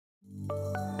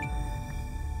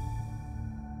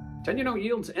10-year note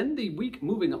yields end the week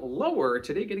moving lower,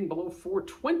 today getting below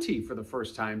 420 for the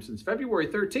first time since February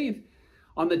 13th,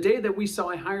 on the day that we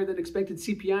saw a higher than expected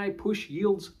CPI push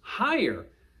yields higher.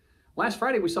 Last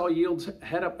Friday, we saw yields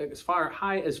head up as far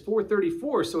high as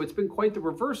 434, so it's been quite the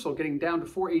reversal, getting down to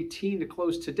 418 to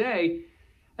close today.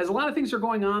 As a lot of things are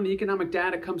going on, the economic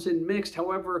data comes in mixed.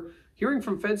 However, hearing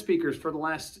from Fed speakers for the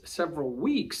last several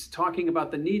weeks talking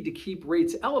about the need to keep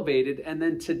rates elevated, and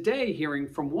then today hearing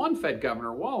from one Fed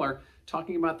governor, Waller,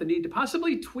 talking about the need to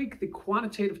possibly tweak the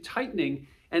quantitative tightening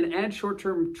and add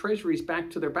short-term treasuries back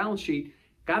to their balance sheet,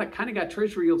 kind of got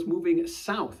treasury yields moving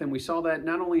south. And we saw that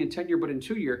not only in 10-year but in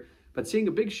 2-year, but seeing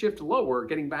a big shift lower,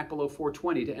 getting back below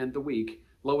 420 to end the week,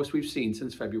 lowest we've seen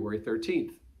since February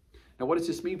 13th. Now, what does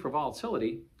this mean for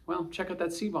volatility? Well, check out that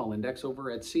CVOL index over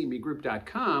at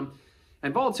cmegroup.com.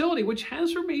 And volatility, which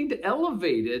has remained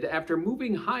elevated after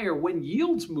moving higher when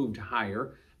yields moved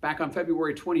higher back on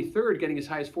February 23rd, getting as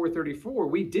high as 434.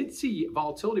 We did see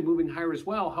volatility moving higher as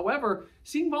well. However,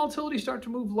 seeing volatility start to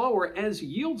move lower as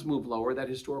yields move lower, that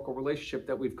historical relationship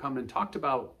that we've come and talked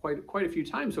about quite a few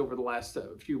times over the last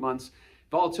few months,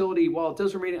 volatility, while it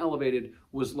does remain elevated,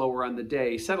 was lower on the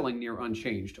day, settling near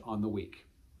unchanged on the week.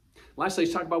 Lastly,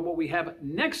 let's talk about what we have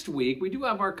next week. We do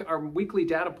have our weekly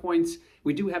data points.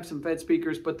 We do have some Fed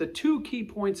speakers, but the two key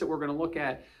points that we're going to look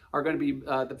at are going to be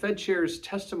the Fed chair's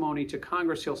testimony to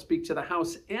Congress. He'll speak to the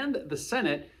House and the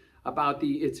Senate about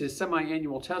it's his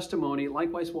semi-annual testimony.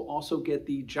 Likewise, we'll also get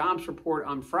the jobs report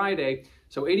on Friday.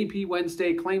 So ADP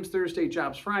Wednesday, claims Thursday,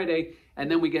 jobs Friday. And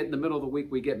then we get in the middle of the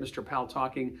week, we get Mr. Powell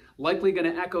talking, likely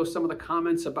going to echo some of the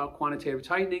comments about quantitative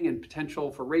tightening and potential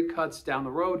for rate cuts down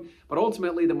the road. But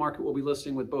ultimately, the market will be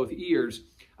listening with both ears.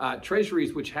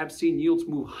 Treasuries, which have seen yields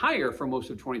move higher for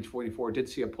most of 2024, did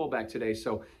see a pullback today.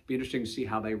 So it'll be interesting to see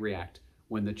how they react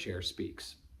when the chair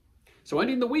speaks. So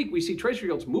ending the week, we see Treasury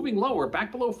yields moving lower,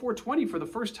 back below 420 for the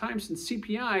first time since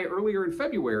CPI earlier in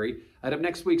February, ahead of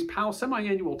next week's Powell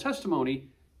semi-annual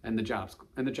testimony and the jobs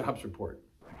report.